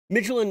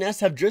Mitchell and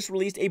Ness have just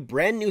released a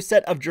brand new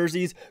set of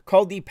jerseys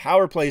called the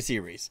Power Play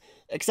series.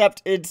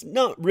 Except it's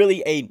not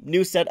really a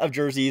new set of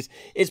jerseys,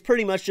 it's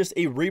pretty much just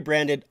a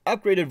rebranded,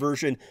 upgraded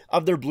version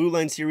of their Blue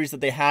Line series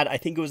that they had, I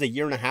think it was a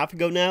year and a half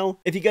ago now.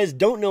 If you guys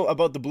don't know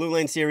about the Blue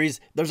Line series,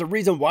 there's a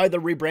reason why they're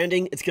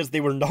rebranding. It's because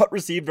they were not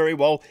received very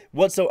well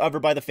whatsoever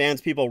by the fans.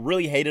 People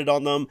really hated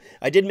on them.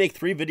 I did make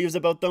 3 videos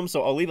about them,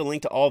 so I'll leave a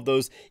link to all of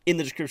those in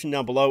the description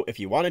down below if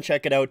you want to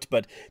check it out.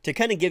 But to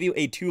kind of give you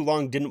a too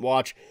long didn't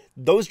watch,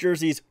 those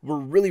jerseys were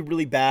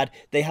really bad.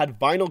 They had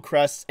vinyl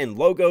crests and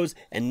logos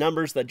and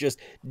numbers that just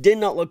did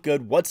not look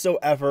good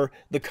whatsoever.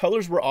 The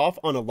colors were off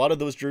on a lot of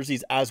those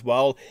jerseys as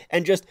well,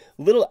 and just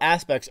little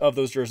aspects of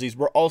those jerseys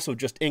were also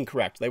just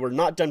incorrect. They were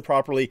not done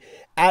properly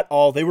at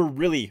all. They were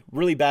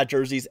really bad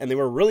jerseys, and they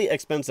were really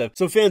expensive,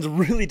 so fans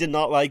really did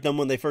not like them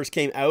when they first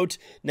came out.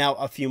 Now,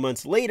 a few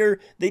months later,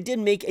 they did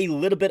make a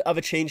little bit of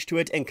a change to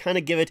it and kind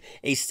of give it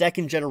a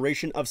second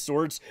generation of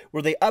sorts,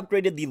 where they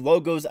upgraded the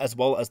logos as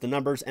well as the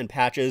numbers and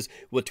patches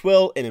with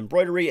twill and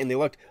embroidery, and they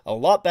looked a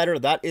lot better,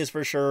 that is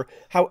for sure.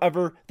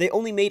 However, they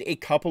only made a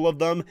couple of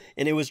them,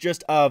 and it was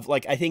just of,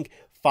 like, I think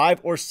 5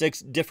 or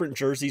 6 different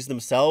jerseys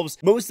themselves.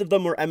 Most of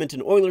them were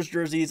Edmonton Oilers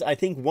jerseys. I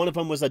think one of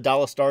them was a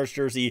Dallas Stars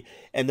jersey,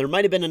 and there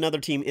might have been another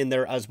team in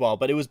there as well,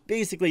 but it was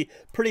basically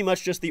pretty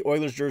much just the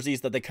Oilers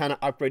jerseys that they kind of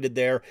upgraded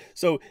there.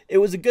 So it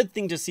was a good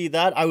thing to see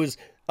that. I was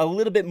a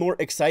little bit more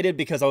excited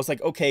because I was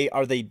like, okay,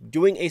 are they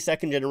doing a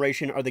second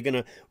generation? Are they going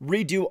to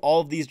redo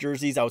all of these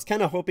jerseys? I was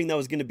kind of hoping that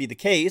was going to be the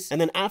case. And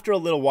then after a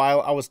little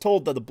while, I was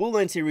told that the Blue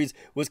Line series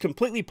was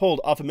completely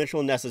pulled off of Mitchell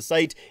and Ness's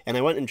site, and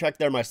I went and checked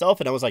there myself,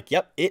 and I was like,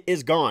 yep, it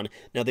is gone.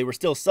 Now, they were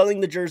still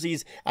selling the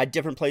jerseys at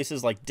different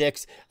places like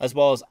Dick's, as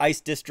well as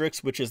Ice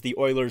Districts, which is the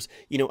Oilers,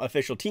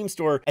 official team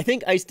store. I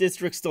think Ice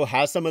Districts still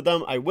has some of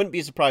them. I wouldn't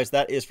be surprised,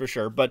 that is for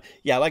sure. But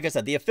yeah, like I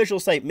said, the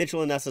official site,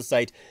 Mitchell and Ness's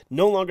site,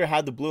 no longer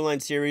had the Blue Line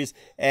series,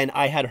 and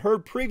I had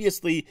heard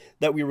previously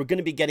that we were going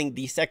to be getting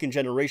the second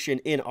generation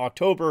in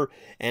October,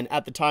 and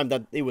at the time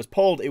that it was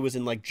pulled, it was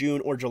in like June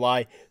or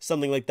July,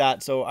 something like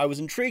that. So I was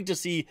intrigued to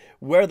see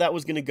where that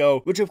was going to go,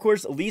 which of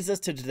course leads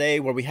us to today,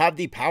 where we have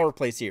the Power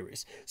Play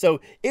series.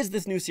 So is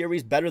this new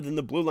series better than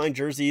the Blue Line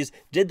jerseys?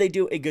 Did they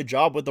do a good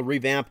job with the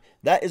revamp?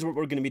 That is what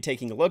we're going to be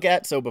taking a look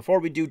at. So before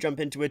we do jump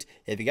into it,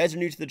 if you guys are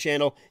new to the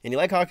channel and you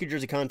like hockey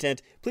jersey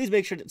content, please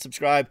make sure to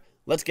subscribe.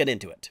 Let's get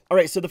into it. All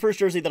right, so the first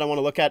jersey that I want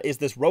to look at is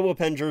this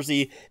RoboPen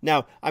jersey.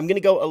 Now, I'm going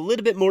to go a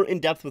little bit more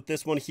in depth with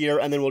this one here,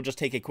 and then we'll just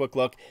take a quick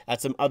look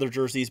at some other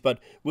jerseys. But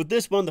with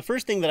this one, the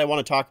first thing that I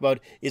want to talk about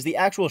is the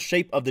actual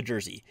shape of the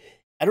jersey.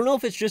 I don't know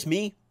if it's just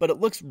me, but it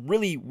looks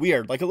really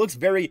weird. Like, it looks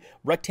very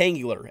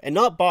rectangular and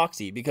not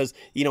boxy because,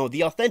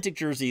 the authentic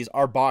jerseys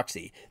are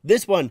boxy.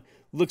 This one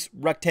looks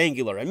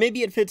rectangular, and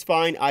maybe it fits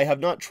fine. I have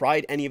not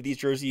tried any of these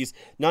jerseys,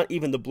 not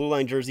even the Blue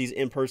Line jerseys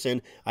in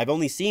person. I've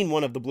only seen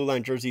one of the Blue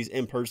Line jerseys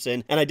in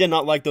person, and I did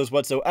not like those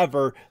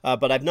whatsoever,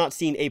 but I've not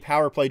seen a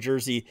Power Play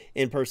jersey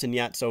in person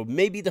yet, so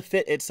maybe the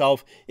fit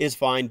itself is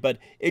fine, but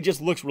it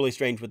just looks really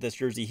strange with this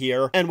jersey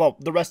here. And, well,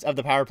 the rest of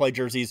the Power Play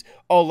jerseys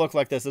all look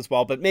like this as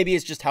well, but maybe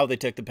it's just how they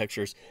took the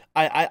pictures.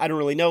 I don't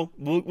really know.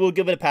 We'll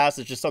give it a pass.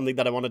 It's just something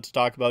that I wanted to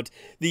talk about.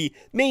 The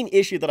main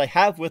issue that I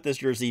have with this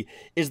jersey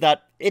is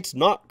that it's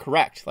not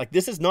correct. Like,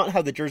 this is not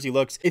how the jersey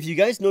looks. If you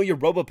guys know your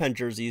RoboPen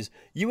jerseys,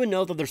 you would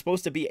know that there's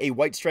supposed to be a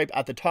white stripe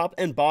at the top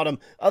and bottom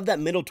of that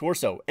middle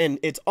torso, and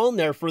it's on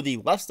there for the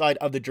left side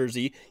of the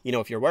jersey,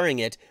 if you're wearing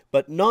it,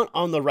 but not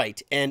on the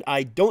right, and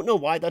I don't know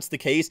why that's the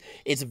case.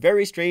 It's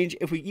very strange.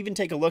 If we even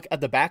take a look at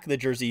the back of the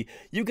jersey,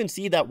 you can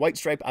see that white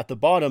stripe at the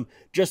bottom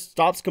just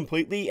stops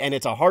completely, and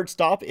it's a hard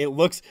stop. It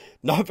looks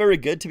not very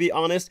good, to be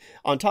honest.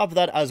 On top of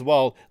that as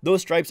well,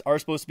 those stripes are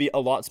supposed to be a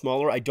lot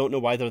smaller. I don't know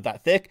why they're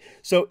that thick,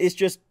 so it's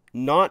just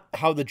not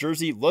how the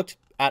jersey looked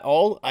at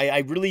all.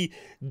 I really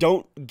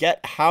don't get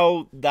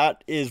how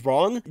that is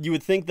wrong. You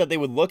would think that they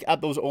would look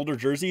at those older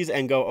jerseys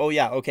and go, oh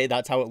yeah, okay,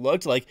 that's how it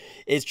looked. Like,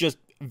 it's just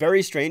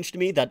very strange to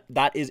me that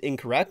that is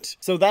incorrect.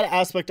 So that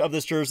aspect of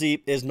this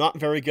jersey is not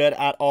very good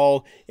at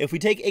all. If we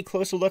take a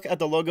closer look at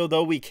the logo,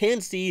 though, we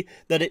can see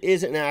that it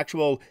is an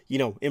actual,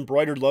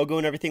 embroidered logo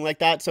and everything like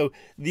that. So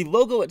the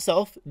logo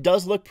itself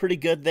does look pretty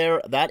good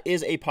there. That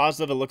is a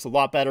positive. It looks a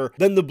lot better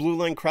than the Blue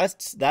Line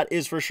crests. That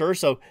is for sure.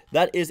 So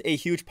that is a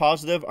huge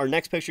positive. Our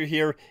next picture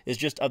here is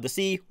just of the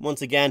C.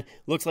 Once again,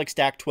 looks like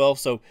stacked 12.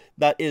 So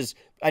that is,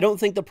 I don't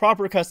think, the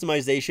proper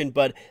customization,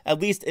 but at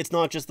least it's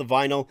not just the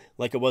vinyl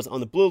like it was on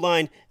the Blue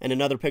Line. And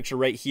another picture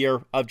right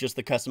here of just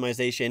the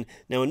customization.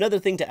 Now, another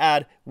thing to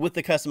add with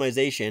the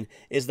customization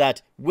is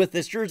that with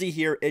this jersey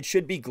here, it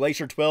should be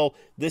Glacier Twill.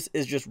 This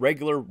is just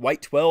regular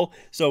white twill,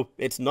 so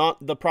it's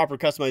not the proper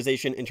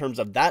customization in terms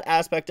of that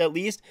aspect, at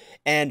least.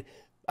 And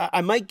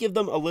I might give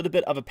them a little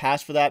bit of a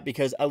pass for that,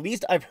 because at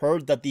least I've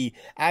heard that the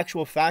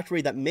actual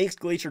factory that makes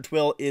Glacier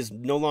Twill is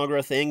no longer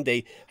a thing.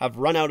 They have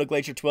run out of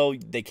Glacier Twill.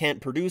 They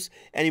can't produce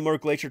any more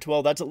Glacier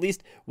Twill. That's at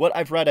least what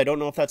I've read. I don't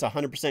know if that's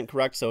 100%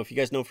 correct, so if you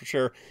guys know for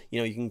sure,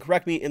 you can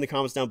correct me in the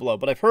comments down below.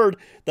 But I've heard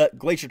that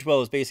Glacier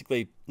Twill is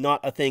basically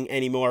not a thing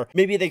anymore.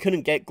 Maybe they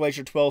couldn't get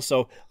Glacier Twill,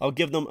 so I'll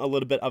give them a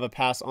little bit of a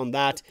pass on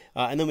that.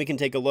 And then we can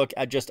take a look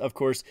at just, of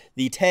course,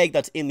 the tag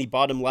that's in the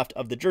bottom left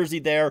of the jersey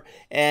there.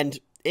 And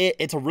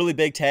it's a really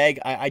big tag.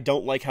 I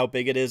don't like how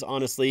big it is,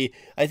 honestly.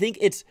 I think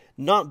it's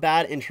not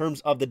bad in terms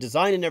of the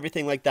design and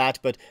everything like that,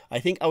 but I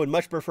think I would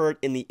much prefer it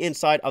in the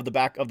inside of the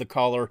back of the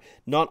collar,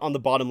 not on the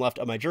bottom left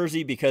of my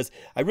jersey, because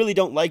I really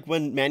don't like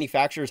when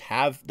manufacturers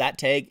have that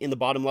tag in the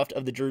bottom left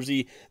of the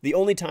jersey. The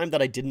only time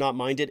that I did not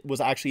mind it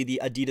was actually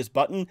the Adidas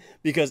button,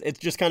 because it's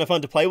just kind of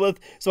fun to play with.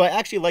 So I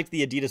actually liked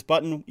the Adidas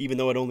button, even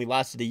though it only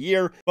lasted a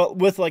year. But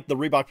with like the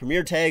Reebok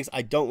Premier tags,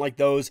 I don't like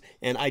those,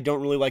 and I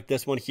don't really like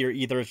this one here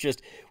either. It's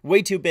just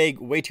way too big,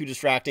 way too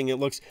distracting. It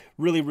looks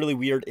really, really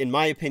weird in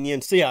my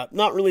opinion. So yeah,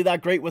 not really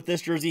that great with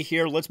this jersey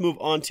here. Let's move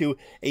on to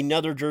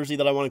another jersey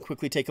that I want to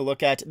quickly take a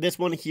look at. This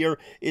one here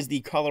is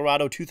the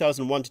Colorado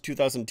 2001 to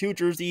 2002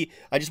 jersey.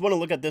 I just want to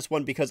look at this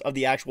one because of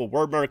the actual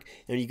word mark,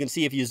 and you can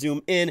see if you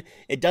zoom in,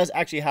 it does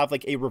actually have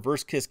like a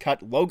reverse kiss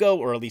cut logo,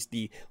 or at least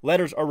the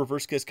letters are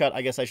reverse kiss cut,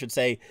 I guess I should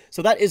say.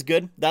 So that is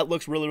good. That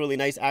looks really, really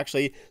nice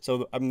actually.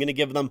 So I'm going to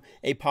give them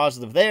a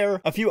positive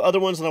there. A few other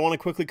ones that I want to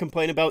quickly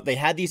complain about. They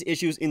had these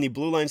issues in the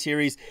Blue Line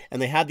series,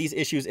 and they had these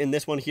issues in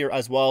this one here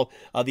as well.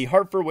 The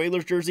Hartford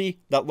Whalers jersey,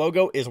 that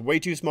logo is way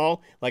too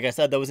small. Like I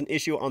said, that was an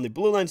issue on the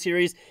Blue Line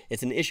series.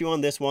 It's an issue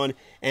on this one.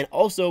 And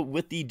also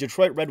with the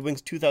Detroit Red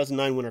Wings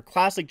 2009 Winter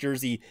Classic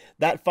jersey,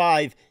 that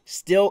 5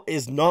 still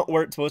is not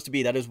where it's supposed to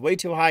be. That is way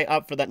too high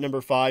up for that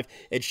number 5.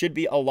 It should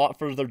be a lot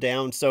further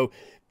down. So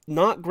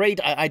not great.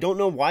 I don't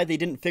know why they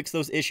didn't fix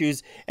those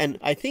issues, and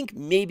I think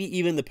maybe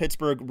even the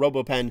Pittsburgh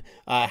RoboPen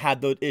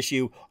had the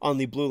issue on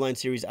the Blue Line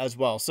series as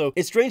well. So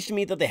it's strange to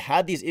me that they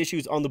had these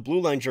issues on the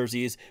Blue Line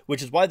jerseys,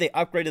 which is why they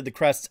upgraded the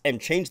crests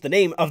and changed the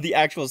name of the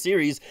actual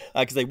series,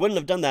 because they wouldn't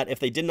have done that if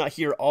they did not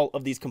hear all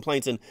of these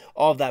complaints and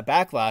all of that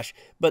backlash.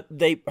 But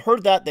they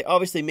heard that, they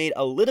obviously made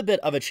a little bit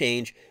of a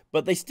change,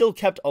 but they still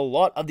kept a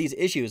lot of these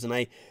issues, and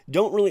I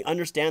don't really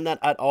understand that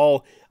at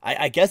all.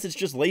 I guess it's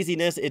just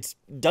laziness. It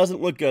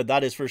doesn't look good,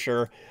 that is for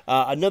sure.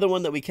 Another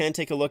one that we can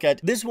take a look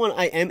at. This one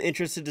I am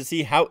interested to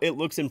see how it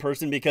looks in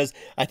person, because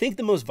I think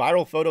the most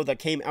viral photo that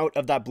came out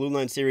of that Blue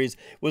Line series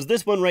was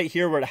this one right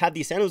here, where it had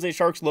the San Jose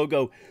Sharks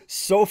logo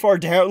so far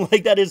down.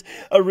 Like, that is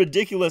a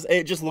ridiculous,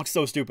 it just looks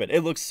so stupid. It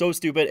looks so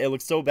stupid. It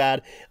looks so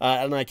bad.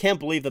 And I can't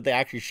believe that they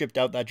actually shipped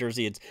out that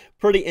jersey. It's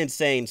pretty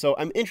insane. So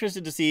I'm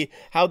interested to see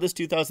how this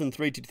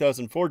 2003 to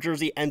 2004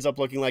 jersey ends up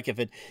looking like, if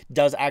it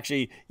does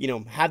actually,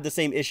 have the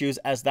same issues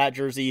as that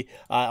jersey.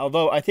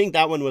 Although I think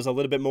that one was a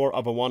little bit more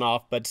of a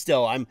one-off, but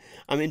still, I'm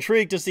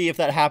intrigued to see if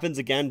that happens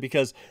again,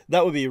 because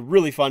that would be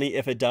really funny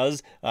if it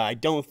does. I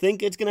don't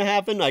think it's going to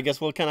happen. I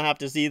guess we'll kind of have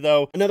to see,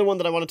 though. Another one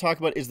that I want to talk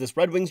about is this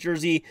Red Wings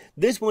jersey.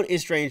 This one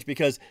is strange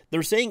because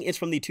they're saying it's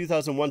from the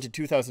 2001 to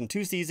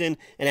 2002 season,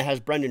 and it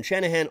has Brendan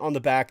Shanahan on the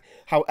back.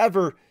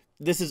 However,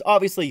 this is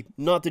obviously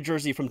not the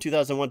jersey from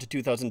 2001 to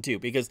 2002,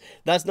 because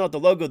that's not the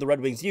logo the Red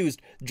Wings used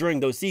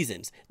during those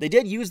seasons. They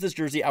did use this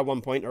jersey at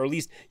one point, or at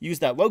least use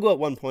that logo at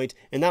one point,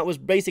 and that was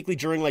basically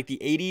during like the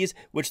 80s,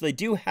 which they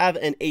do have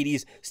an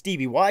 80s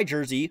Stevie Y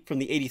jersey from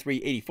the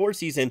 83-84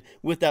 season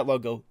with that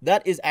logo.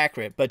 That is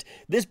accurate, but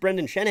this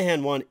Brendan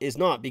Shanahan one is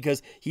not,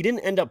 because he didn't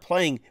end up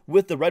playing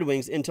with the Red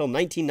Wings until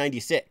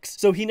 1996.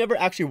 So he never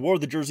actually wore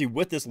the jersey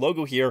with this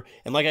logo here,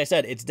 and like I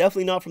said, it's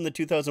definitely not from the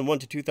 2001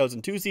 to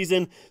 2002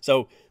 season,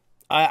 so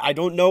I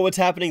don't know what's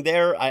happening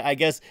there. I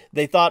guess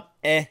they thought,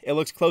 it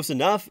looks close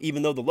enough,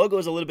 even though the logo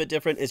is a little bit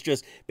different. It's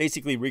just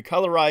basically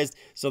recolorized,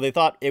 so they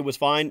thought it was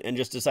fine and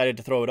just decided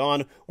to throw it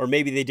on. Or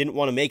maybe they didn't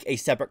want to make a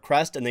separate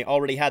crest, and they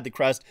already had the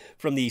crest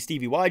from the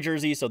Stevie Y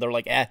jersey, so they're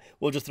like,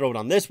 we'll just throw it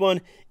on this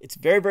one. It's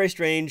very, very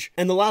strange.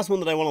 And the last one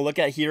that I want to look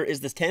at here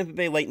is this Tampa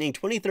Bay Lightning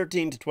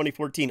 2013 to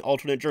 2014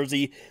 alternate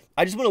jersey.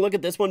 I just want to look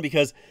at this one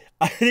because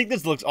I think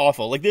this looks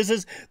awful. Like, this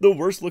is the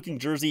worst looking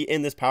jersey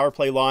in this power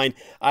play line.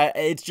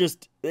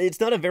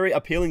 It's not a very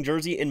appealing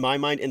jersey in my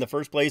mind in the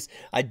first place.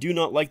 I do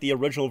not like the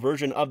original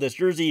version of this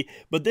jersey,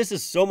 but this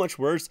is so much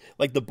worse.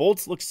 Like, the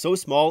bolts look so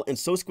small and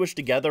so squished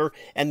together,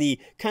 and the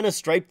kind of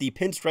stripe, the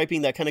pin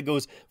striping that kind of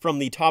goes from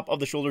the top of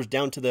the shoulders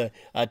down to the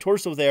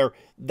torso there,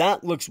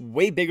 that looks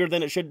way bigger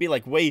than it should be,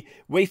 like way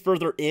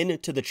further in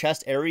to the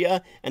chest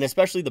area, and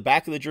especially the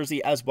back of the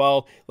jersey as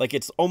well. Like,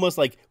 it's almost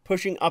like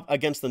pushing up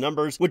against the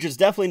numbers, which is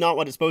definitely not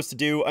what it's supposed to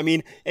do. I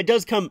mean, it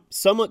does come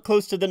somewhat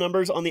close to the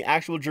numbers on the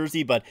actual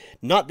jersey, but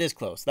not this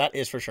close. That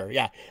is for sure.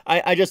 Yeah,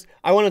 I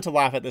wanted to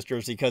laugh at this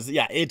jersey because,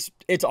 yeah, it's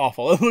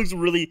awful. It looks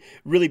really,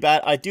 really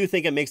bad. I do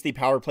think it makes the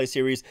Power Play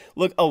series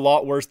look a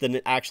lot worse than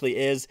it actually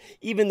is,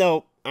 even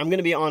though I'm going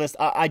to be honest,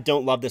 I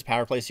don't love this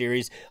Power Play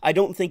series. I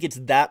don't think it's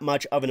that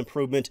much of an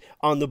improvement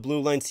on the Blue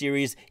Line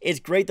series.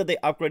 It's great that they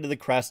upgraded the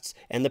crests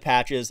and the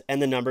patches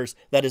and the numbers.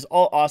 That is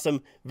all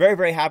awesome. Very,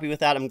 very happy with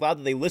that. I'm glad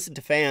that they listened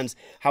to fans.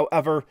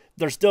 However,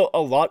 there's still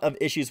a lot of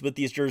issues with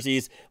these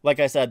jerseys.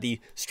 Like I said, the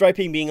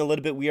striping being a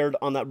little bit weird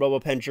on that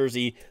RoboPen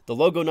jersey, the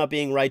logo not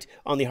being right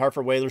on the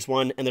Hartford Whalers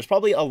one, and there's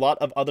probably a lot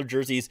of other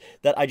jerseys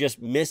that I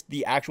just missed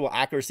the actual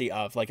accuracy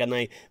of, and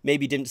I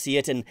maybe didn't see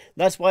it, and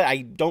that's why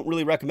I don't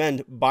really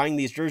recommend buying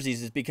these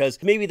jerseys, is because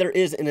maybe there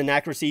is an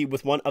inaccuracy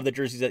with one of the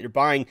jerseys that you're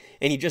buying,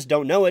 and you just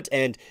don't know it,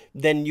 and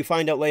then you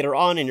find out later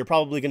on, and you're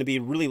probably going to be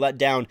really let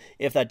down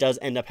if that does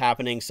end up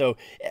happening. So,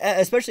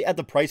 especially at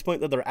the price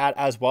point that they're at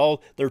as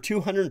well, they're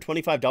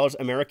 $225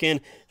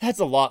 American. That's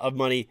a lot of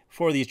money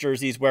for these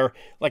jerseys where,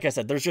 like I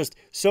said, there's just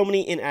so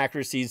many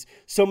inaccuracies,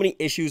 so many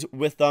issues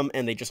with them,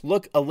 and they just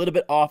look a little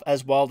bit off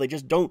as well. They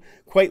just don't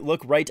quite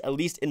look right, at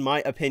least in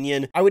my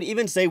opinion. I would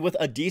even say with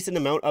a decent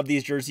amount of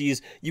these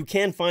jerseys, you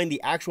can find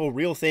the actual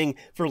real thing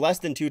for less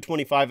than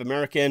 $225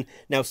 American.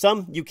 Now,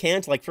 some you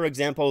can't, like for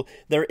example,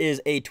 there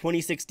is a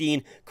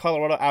 2016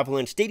 Colorado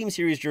Avalanche Stadium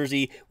Series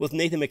jersey with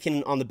Nathan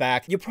McKinnon on the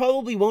back. You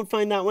probably won't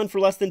find that one for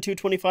less than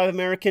 $225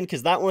 American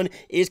because that one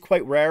is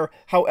quite rare.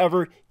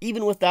 However,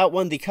 even with that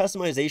one, the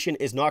customization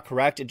is not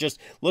correct. It just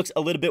looks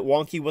a little bit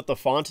wonky with the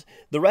font.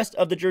 The rest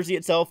of the jersey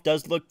itself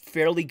does look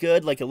fairly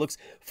good, like it looks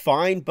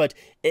fine, but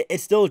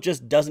it still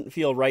just doesn't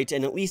feel right.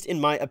 And at least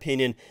in my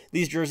opinion,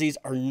 these jerseys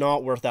are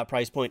not worth that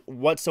price point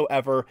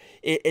whatsoever.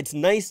 It's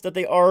nice that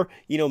they are,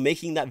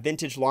 making that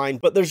vintage line,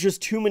 but there's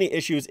just too many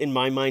issues in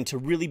my mind to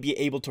really be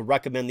able to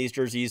recommend these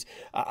jerseys.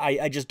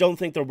 I just don't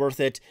think they're worth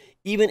it.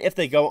 Even if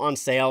they go on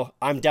sale,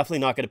 I'm definitely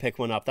not going to pick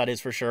one up. That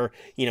is for sure.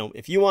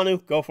 If you want to,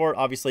 go for it.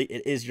 Obviously,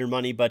 it is your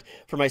money. But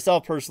for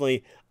myself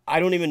personally, I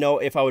don't even know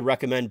if I would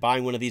recommend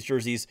buying one of these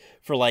jerseys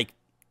for like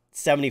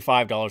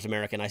 $75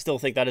 American. I still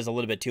think that is a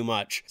little bit too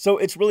much. So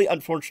it's really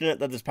unfortunate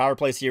that this Power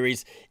Play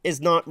series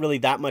is not really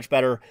that much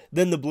better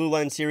than the Blue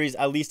Line series,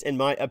 at least in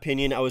my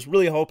opinion. I was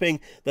really hoping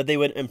that they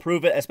would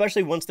improve it,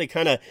 especially once they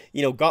kind of,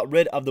 got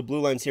rid of the Blue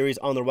Line series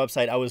on their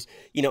website. I was,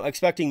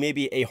 expecting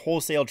maybe a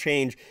wholesale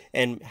change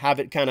and have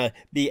it kind of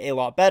be a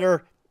lot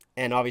better.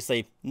 And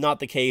obviously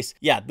not the case.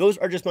 Yeah, those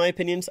are just my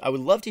opinions. I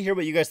would love to hear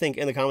what you guys think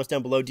in the comments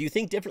down below. Do you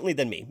think differently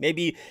than me?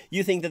 Maybe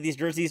you think that these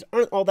jerseys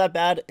aren't all that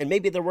bad and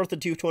maybe they're worth the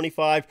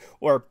 $225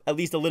 or at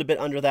least a little bit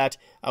under that.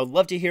 I would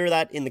love to hear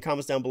that in the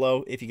comments down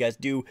below if you guys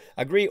do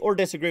agree or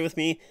disagree with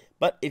me.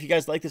 But if you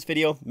guys like this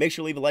video, make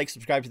sure to leave a like,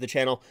 subscribe to the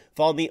channel,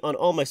 follow me on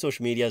all my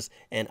social medias,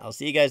 and I'll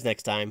see you guys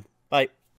next time. Bye.